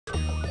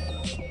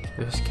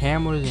There's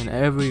cameras in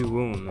every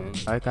room, man.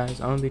 Alright guys,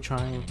 I'm gonna be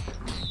trying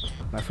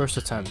my first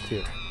attempt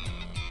here.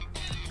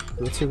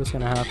 Let's see what's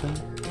gonna happen.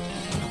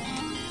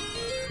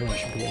 Yeah, it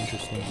should be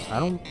interesting. I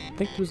don't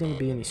think there's gonna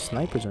be any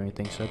snipers or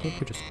anything, so I think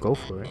we just go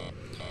for it.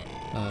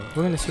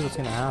 We're gonna see what's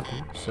gonna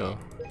happen, so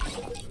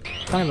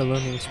kind of a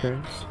learning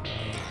experience.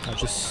 I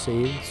just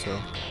saved, so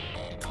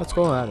let's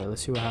go at it.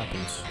 Let's see what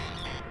happens.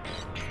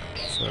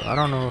 So I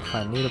don't know if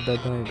I need a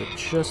bed building, but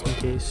just in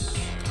case.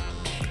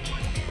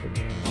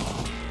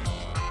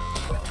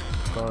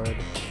 Guard.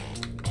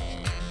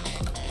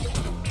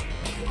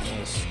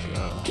 Let's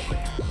go.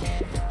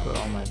 Put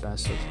all my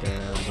best up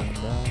there. Bring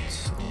that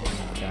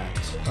and that.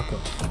 Okay.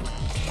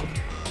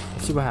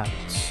 Let's see what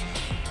happens.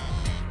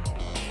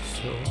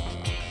 So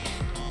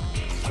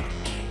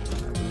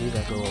I believe I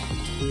go up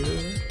here.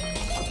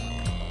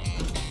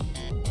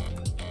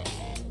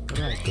 Where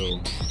do I go?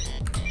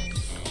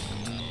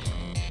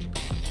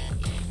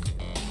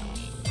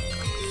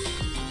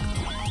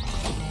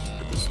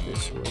 It's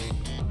this way.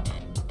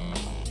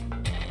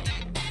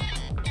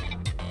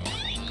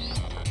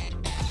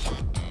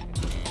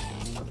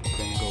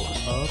 Then go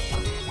up.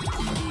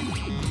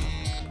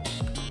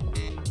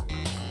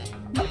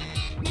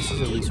 This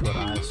is at least what I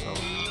saw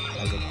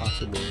as a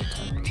possible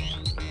attempt.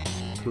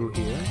 Through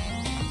here.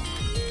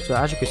 So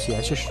as you can see,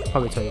 I should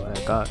probably tell you what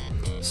I got.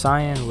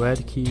 Cyan,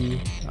 red key,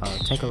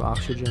 tank of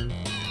oxygen,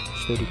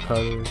 sturdy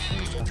cutters,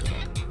 and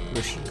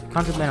contraband.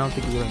 Contraband I don't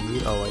think you really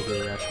need. Oh, I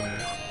do actually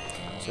need.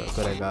 So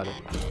good, I got it.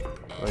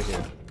 Right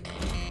here.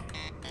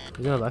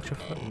 Is it electric?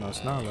 No,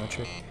 it's not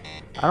electric.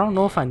 I don't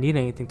know if I need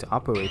anything to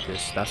operate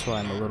this. That's why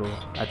I'm a little...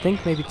 I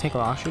think maybe tank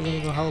of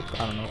oxygen will help.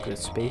 I don't know, because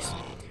it's space.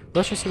 But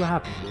let's just see what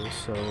happens, dude.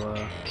 So,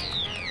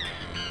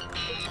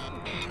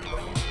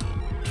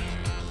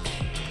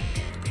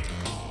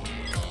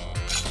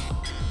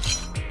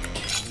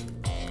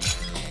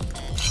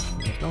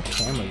 no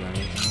cameras or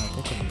anything. I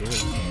think I'm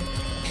good.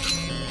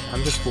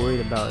 I'm just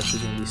worried about if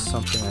there's gonna be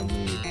something I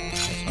need.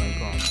 That's why I'm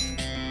going.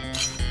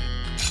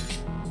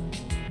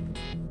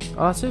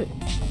 Oh, that's it.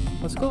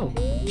 Let's go.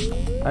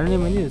 I didn't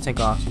even need to take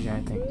oxygen,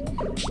 I think.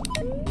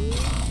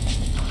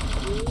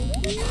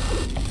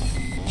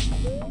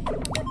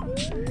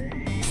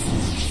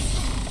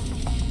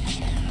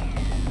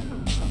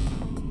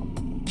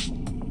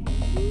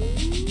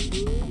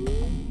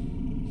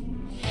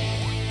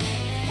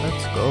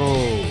 Let's go.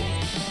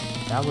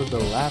 That was the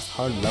last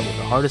hard level,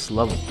 the hardest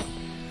level.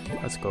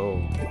 Let's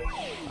go.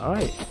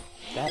 Alright.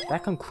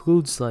 That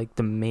concludes like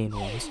the main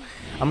ones.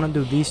 I'm gonna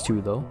do these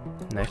two though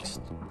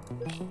next.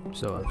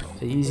 So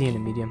the easy and the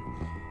medium.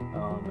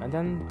 And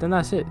then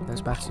that's it.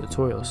 That's back to the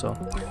tutorial. So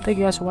thank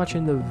you guys for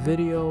watching the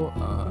video.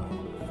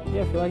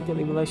 Yeah, if you liked it,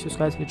 leave a like,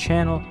 subscribe to the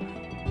channel.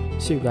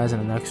 See you guys in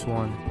the next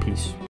one. Peace.